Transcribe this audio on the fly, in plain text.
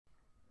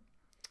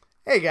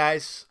Hey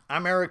guys,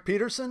 I'm Erik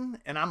Peterson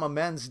and I'm a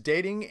men's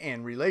dating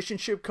and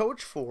relationship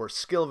coach for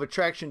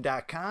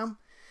skillofattraction.com.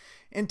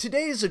 And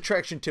today's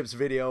attraction tips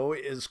video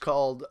is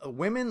called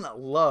Women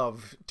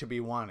Love to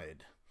Be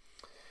Wanted.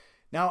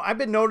 Now, I've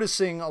been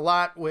noticing a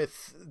lot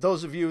with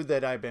those of you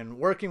that I've been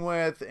working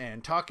with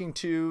and talking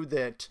to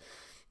that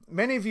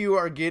many of you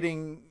are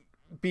getting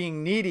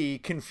being needy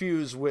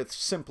confused with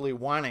simply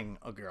wanting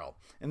a girl.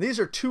 And these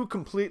are two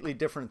completely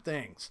different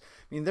things.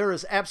 I mean, there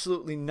is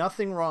absolutely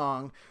nothing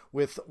wrong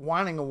with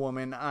wanting a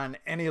woman on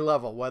any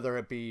level, whether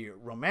it be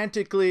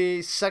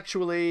romantically,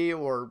 sexually,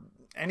 or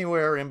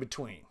anywhere in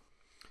between.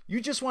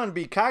 You just want to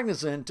be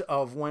cognizant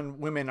of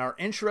when women are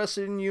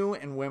interested in you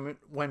and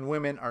when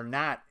women are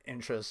not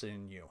interested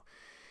in you.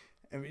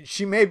 I mean,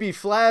 she may be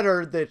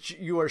flattered that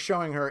you are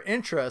showing her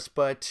interest,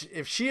 but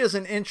if she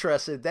isn't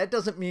interested, that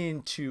doesn't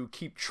mean to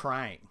keep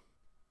trying.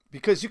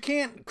 Because you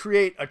can't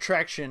create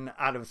attraction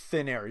out of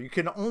thin air. You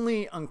can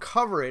only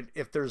uncover it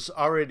if there's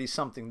already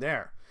something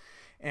there.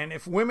 And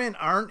if women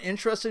aren't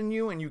interested in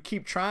you and you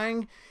keep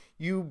trying,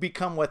 you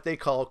become what they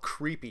call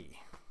creepy.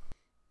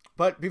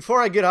 But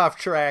before I get off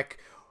track,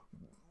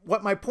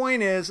 what my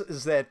point is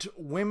that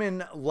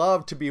women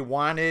love to be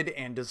wanted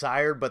and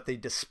desired, but they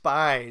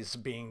despise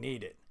being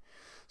needed.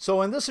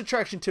 So in this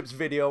attraction tips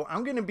video,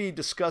 I'm going to be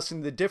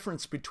discussing the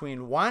difference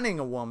between wanting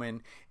a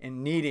woman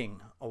and needing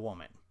a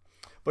woman.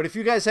 But if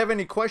you guys have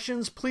any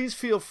questions, please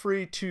feel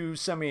free to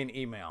send me an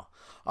email.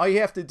 All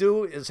you have to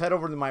do is head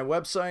over to my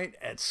website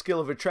at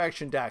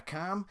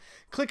skillofattraction.com,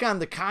 click on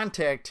the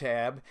contact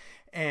tab,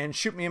 and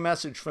shoot me a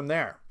message from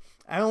there.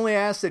 I only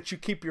ask that you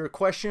keep your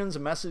questions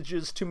and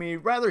messages to me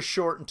rather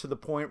short and to the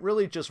point,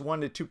 really just 1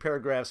 to 2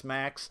 paragraphs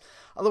max.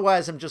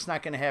 Otherwise, I'm just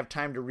not going to have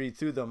time to read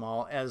through them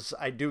all, as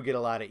I do get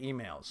a lot of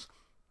emails.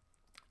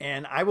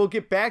 And I will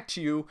get back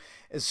to you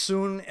as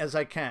soon as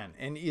I can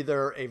in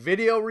either a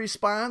video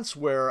response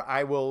where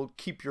I will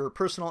keep your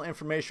personal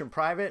information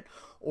private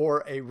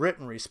or a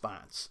written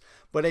response.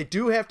 But I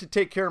do have to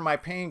take care of my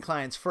paying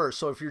clients first.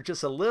 So if you're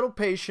just a little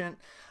patient,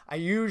 I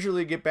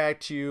usually get back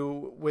to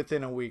you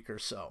within a week or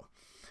so.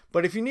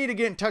 But if you need to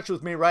get in touch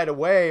with me right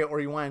away or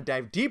you want to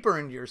dive deeper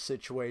into your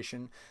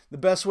situation, the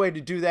best way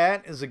to do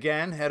that is,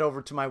 again, head over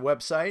to my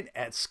website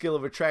at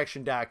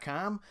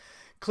skillofattraction.com.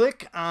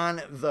 Click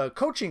on the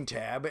coaching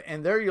tab,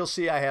 and there you'll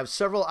see I have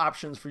several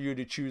options for you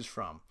to choose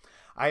from.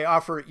 I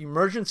offer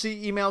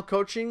emergency email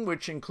coaching,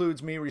 which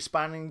includes me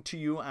responding to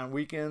you on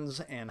weekends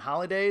and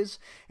holidays.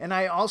 And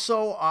I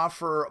also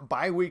offer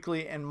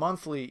bi-weekly and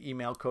monthly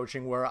email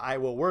coaching where I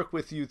will work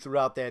with you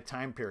throughout that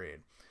time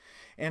period.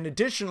 And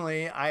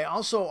additionally, I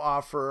also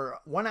offer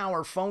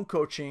 1-hour phone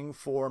coaching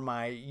for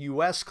my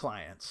U.S.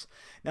 clients.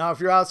 Now, if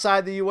you're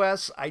outside the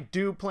U.S., I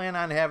do plan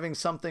on having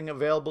something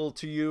available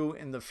to you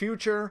in the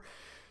future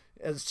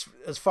as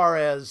far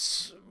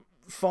as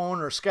phone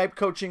or Skype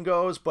coaching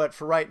goes, but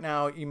for right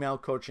now, email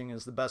coaching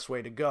is the best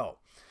way to go.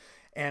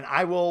 And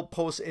I will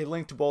post a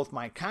link to both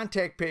my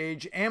contact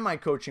page and my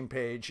coaching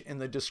page in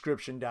the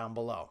description down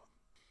below.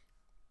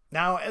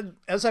 Now,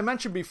 as I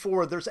mentioned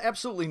before, there's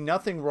absolutely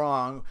nothing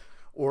wrong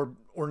or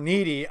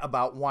needy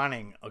about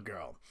wanting a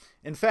girl.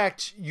 In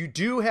fact, you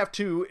do have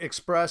to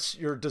express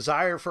your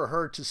desire for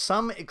her to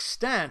some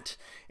extent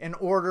in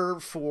order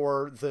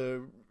for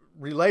the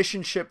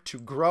relationship to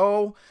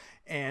grow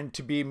and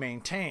to be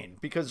maintained,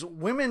 because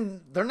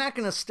women, they're not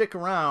going to stick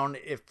around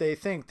if they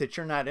think that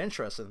you're not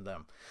interested in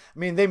them. I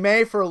mean, they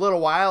may for a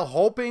little while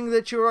hoping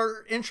that you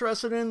are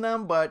interested in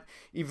them, but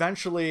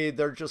eventually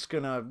they're just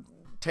going to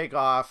take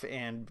off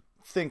and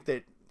think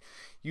that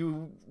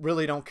you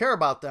really don't care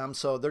about them,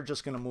 so they're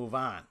just going to move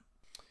on.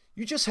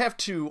 You just have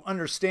to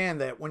understand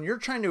that when you're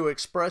trying to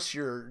express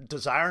your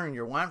desire and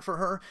your want for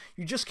her,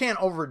 you just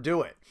can't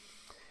overdo it.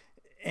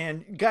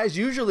 And guys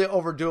usually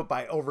overdo it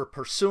by over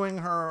pursuing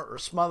her or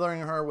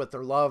smothering her with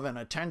their love and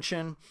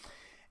attention.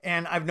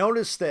 And I've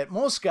noticed that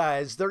most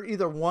guys, they're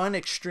either one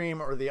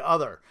extreme or the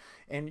other.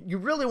 And you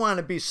really want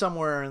to be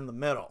somewhere in the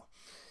middle.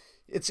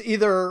 It's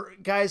either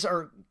guys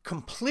are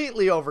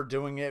completely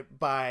overdoing it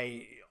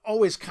by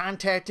always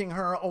contacting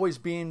her, always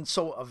being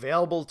so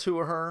available to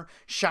her,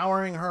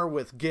 showering her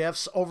with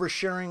gifts,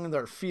 oversharing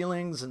their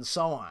feelings, and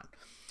so on.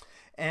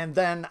 And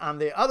then on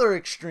the other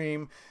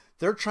extreme,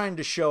 they're trying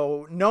to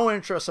show no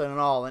interest at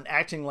all and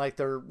acting like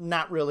they're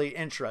not really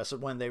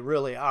interested when they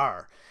really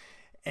are.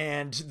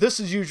 And this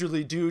is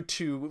usually due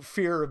to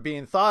fear of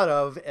being thought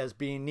of as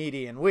being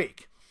needy and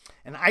weak.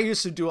 And I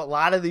used to do a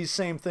lot of these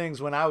same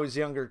things when I was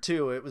younger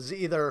too. It was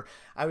either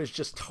I was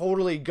just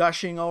totally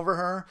gushing over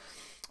her,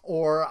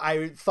 or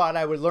I thought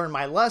I would learn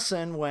my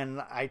lesson when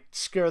I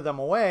scare them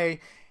away.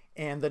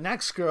 And the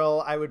next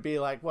girl, I would be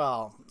like,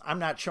 well, I'm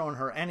not showing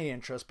her any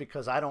interest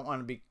because I don't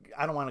want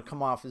to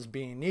come off as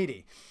being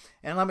needy.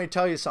 And let me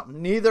tell you something,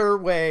 neither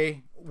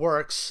way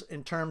works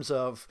in terms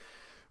of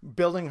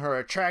building her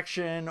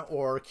attraction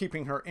or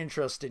keeping her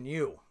interest in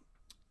you.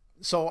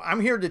 So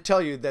I'm here to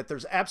tell you that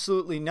there's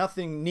absolutely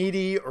nothing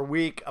needy or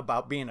weak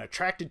about being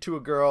attracted to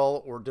a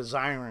girl or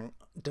desiring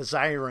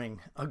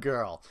a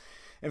girl.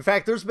 In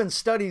fact, there's been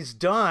studies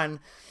done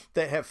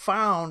that have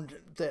found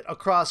that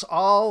across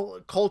all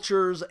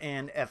cultures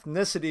and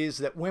ethnicities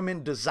that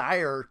women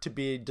desire to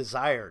be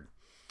desired.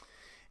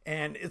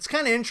 And it's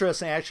kind of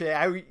interesting,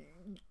 actually.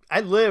 I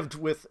lived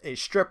with a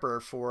stripper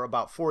for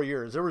about 4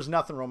 years. There was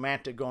nothing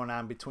romantic going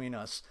on between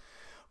us.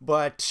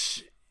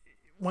 But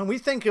when we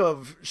think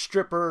of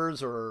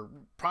strippers or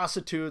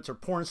prostitutes or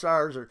porn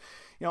stars or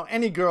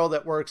any girl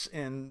that works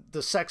in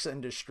the sex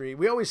industry,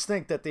 we always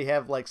think that they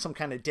have like some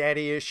kind of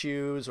daddy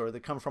issues, or they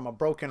come from a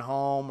broken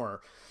home,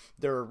 or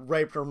they're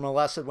raped or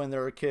molested when they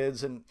were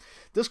kids. And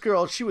this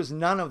girl, she was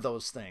none of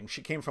those things.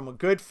 She came from a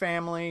good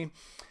family,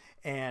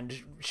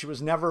 and she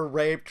was never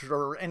raped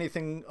or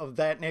anything of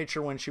that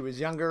nature when she was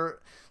younger.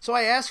 So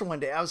I asked her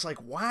one day, I was like,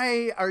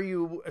 why are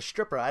you a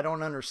stripper? I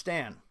don't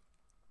understand.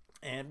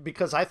 And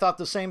because I thought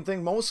the same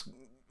thing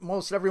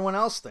most everyone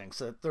else thinks,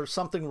 that there's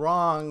something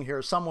wrong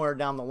here somewhere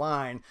down the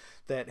line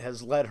that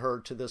has led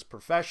her to this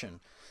profession.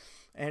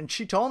 And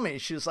she told me,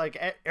 she was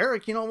like,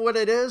 Erik, you know what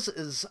it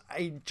is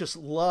I just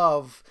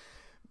love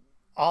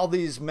all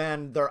these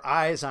men, their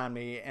eyes on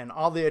me and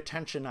all the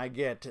attention I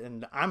get.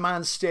 And I'm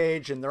on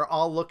stage and they're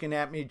all looking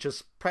at me,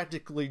 just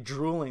practically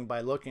drooling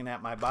by looking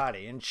at my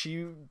body. And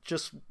she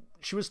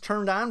was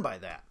turned on by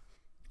that.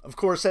 Of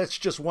course, that's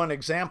just one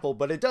example,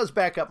 but it does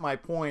back up my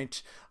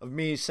point of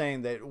me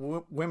saying that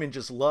women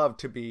just love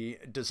to be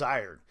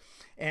desired.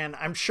 And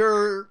I'm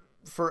sure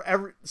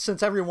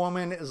since every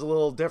woman is a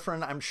little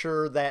different, I'm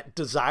sure that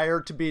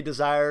desire to be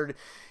desired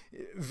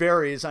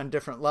varies on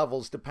different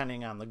levels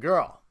depending on the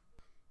girl.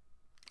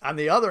 On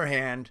the other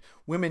hand,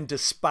 women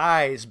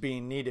despise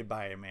being needed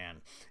by a man.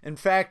 In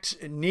fact,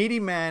 needy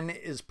men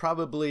is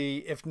probably,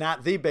 if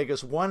not the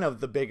biggest, one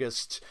of the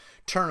biggest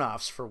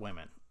turnoffs for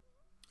women.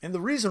 And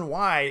the reason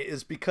why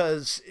is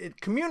because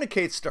it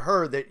communicates to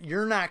her that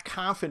you're not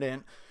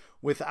confident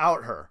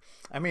without her.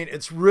 I mean,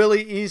 it's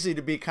really easy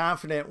to be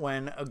confident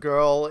when a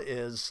girl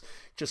is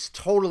just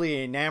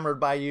totally enamored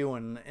by you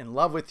and in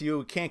love with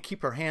you, can't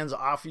keep her hands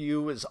off of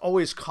you, is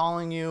always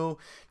calling you,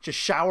 just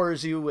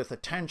showers you with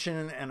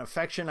attention and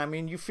affection. I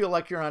mean, you feel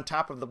like you're on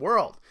top of the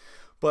world.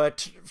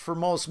 But for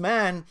most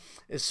men,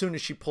 as soon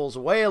as she pulls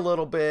away a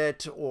little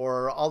bit,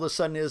 or all of a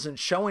sudden isn't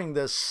showing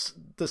the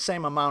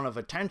same amount of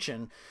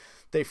attention,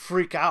 they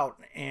freak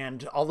out,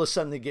 and all of a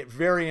sudden they get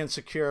very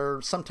insecure,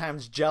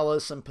 sometimes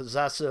jealous and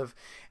possessive,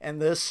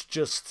 and this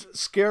just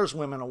scares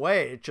women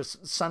away. It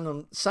just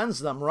sends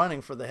them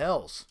running for the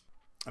hills.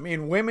 I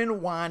mean,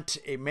 women want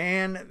a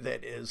man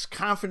that is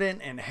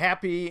confident and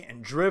happy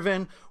and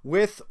driven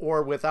with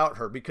or without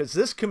her, because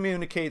this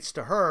communicates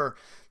to her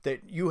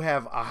that you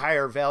have a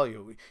higher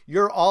value.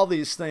 You're all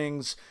these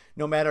things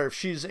no matter if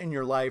she's in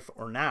your life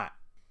or not.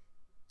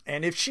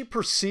 And if she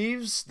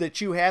perceives that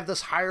you have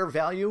this higher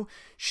value,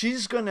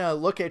 she's going to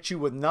look at you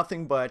with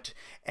nothing but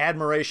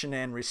admiration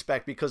and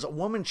respect, because a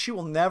woman, she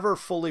will never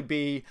fully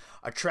be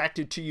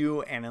attracted to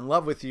you and in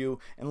love with you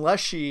unless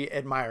she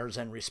admires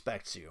and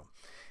respects you.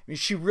 I mean,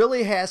 she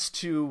really has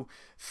to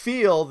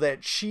feel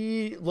that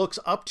she looks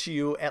up to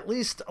you at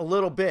least a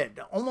little bit,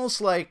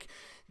 almost like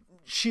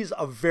she's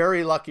a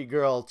very lucky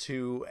girl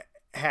to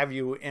have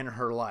you in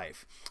her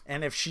life.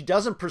 And if she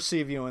doesn't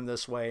perceive you in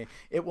this way,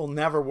 it will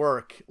never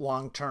work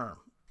long term.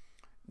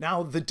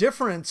 Now, the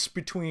difference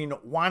between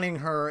wanting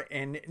her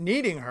and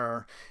needing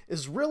her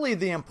is really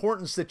the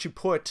importance that you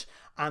put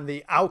on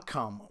the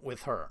outcome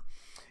with her.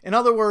 In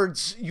other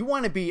words, you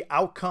want to be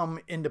outcome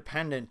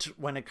independent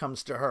when it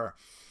comes to her,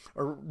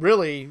 or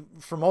really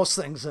for most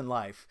things in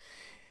life.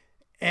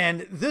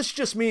 And this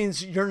just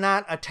means you're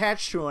not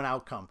attached to an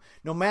outcome.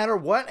 No matter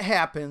what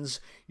happens,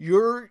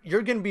 you're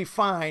going to be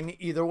fine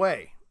either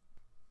way.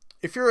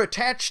 If you're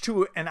attached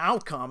to an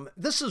outcome,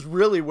 this is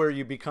really where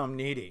you become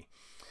needy.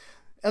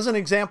 As an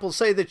example,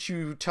 say that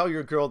you tell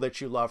your girl that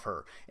you love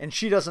her and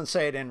she doesn't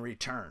say it in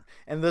return,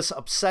 and this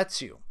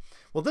upsets you.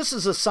 Well, this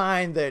is a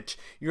sign that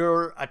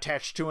you're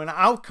attached to an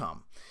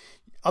outcome.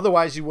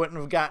 Otherwise, you wouldn't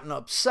have gotten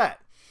upset.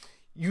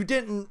 You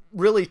didn't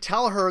really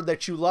tell her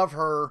that you love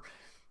her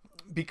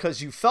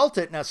because you felt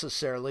it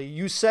necessarily.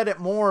 You said it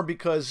more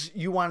because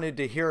you wanted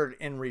to hear it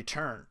in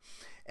return.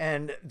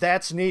 And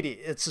that's needy.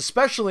 It's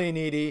especially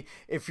needy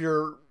if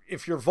you're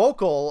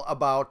vocal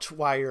about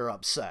why you're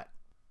upset.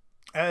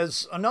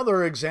 As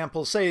another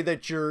example, say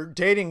that you're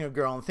dating a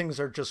girl and things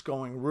are just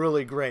going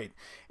really great,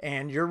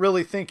 and you're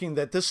really thinking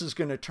that this is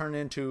going to turn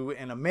into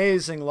an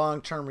amazing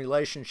long-term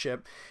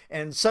relationship,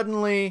 and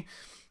suddenly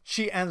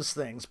she ends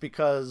things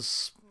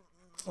because,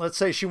 let's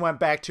say, she went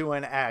back to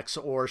an ex,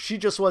 or she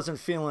just wasn't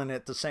feeling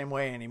it the same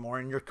way anymore,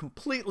 and you're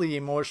completely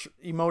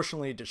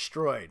emotionally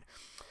destroyed.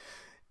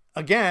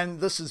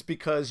 Again, this is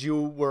because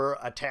you were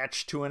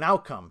attached to an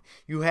outcome.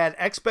 You had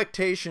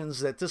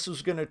expectations that this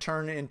was going to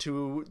turn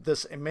into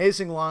this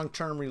amazing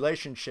long-term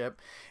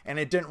relationship, and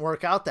it didn't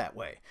work out that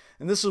way.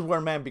 And this is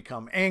where men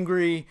become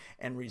angry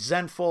and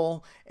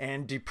resentful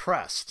and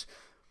depressed.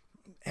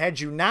 Had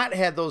you not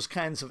had those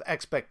kinds of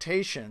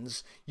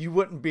expectations, you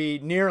wouldn't be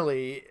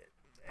nearly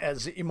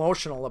as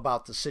emotional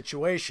about the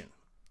situation.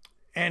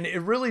 And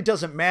it really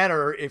doesn't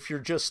matter if you're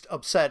just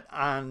upset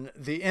on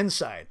the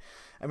inside.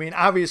 I mean,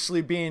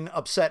 obviously being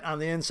upset on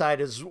the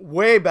inside is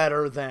way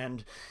better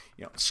than,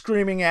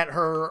 screaming at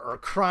her or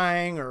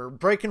crying or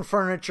breaking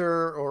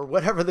furniture or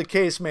whatever the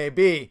case may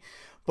be.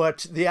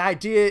 But the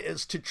idea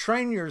is to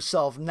train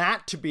yourself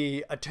not to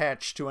be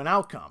attached to an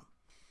outcome.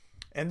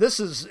 And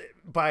this is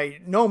by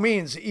no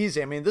means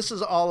easy. I mean, this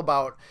is all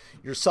about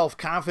your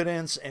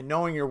self-confidence and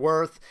knowing your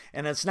worth.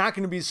 And it's not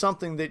going to be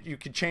something that you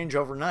could change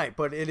overnight.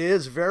 But it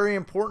is very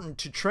important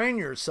to train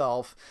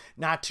yourself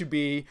not to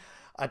be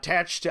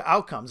attached to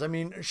outcomes. I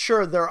mean,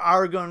 sure, there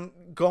are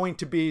going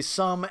to be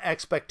some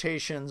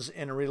expectations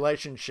in a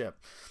relationship.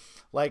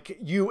 Like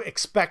you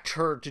expect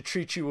her to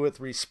treat you with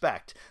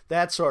respect,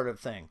 that sort of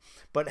thing.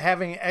 But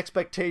having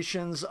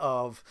expectations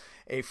of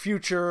a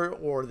future,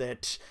 or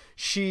that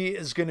she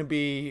is going to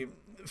be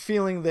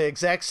feeling the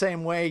exact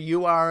same way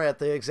you are at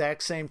the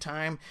exact same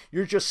time,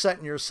 you're just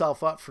setting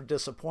yourself up for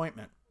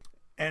disappointment.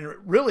 And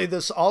really,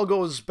 this all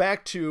goes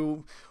back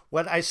to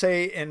what I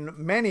say in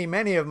many,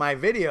 many of my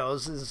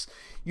videos is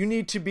you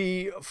need to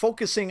be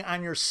focusing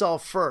on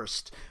yourself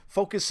first,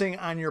 focusing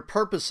on your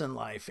purpose in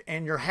life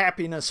and your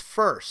happiness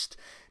first.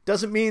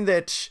 Doesn't mean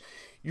that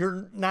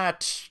you're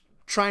not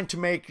trying to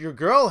make your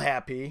girl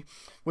happy,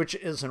 which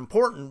is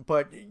important,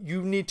 but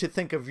you need to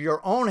think of your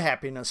own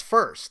happiness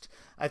first.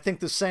 I think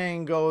the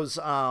saying goes,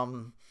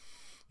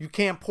 you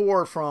can't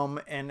pour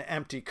from an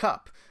empty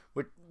cup,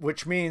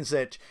 which means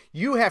that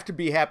you have to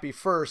be happy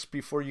first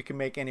before you can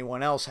make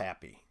anyone else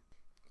happy.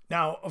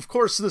 Now, of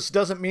course, this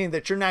doesn't mean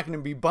that you're not going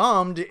to be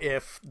bummed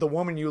if the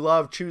woman you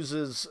love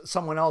chooses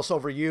someone else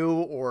over you,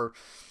 or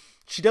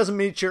she doesn't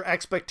meet your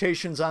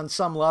expectations on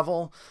some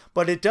level.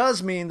 But it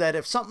does mean that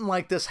if something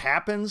like this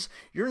happens,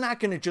 you're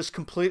not going to just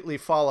completely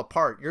fall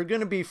apart. You're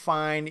going to be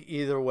fine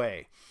either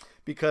way,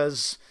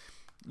 because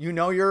you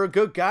know you're a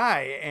good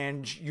guy,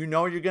 and you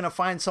know you're going to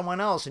find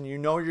someone else, and you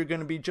know you're going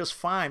to be just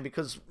fine,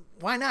 because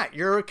why not?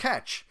 You're a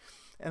catch.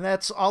 And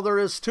that's all there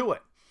is to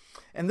it.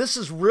 And this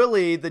is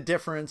really the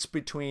difference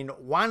between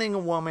wanting a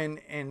woman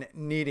and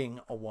needing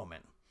a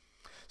woman.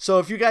 So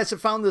if you guys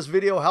have found this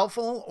video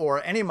helpful,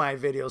 or any of my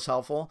videos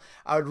helpful,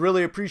 I would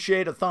really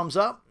appreciate a thumbs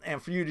up,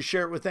 and for you to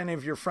share it with any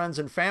of your friends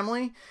and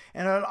family.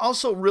 And I'd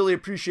also really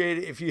appreciate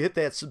it if you hit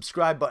that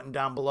subscribe button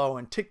down below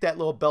and tick that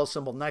little bell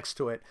symbol next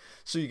to it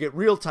so you get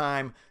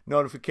real-time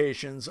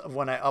notifications of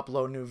when I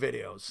upload new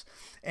videos.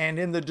 And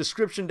in the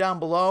description down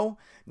below,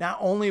 not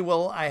only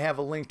will I have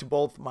a link to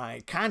both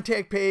my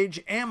contact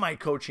page and my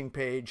coaching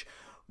page,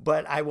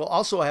 but I will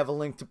also have a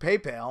link to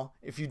PayPal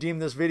if you deem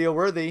this video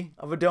worthy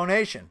of a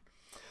donation.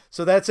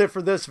 So that's it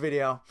for this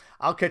video.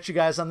 I'll catch you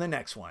guys on the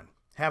next one.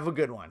 Have a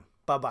good one.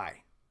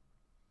 Bye-bye.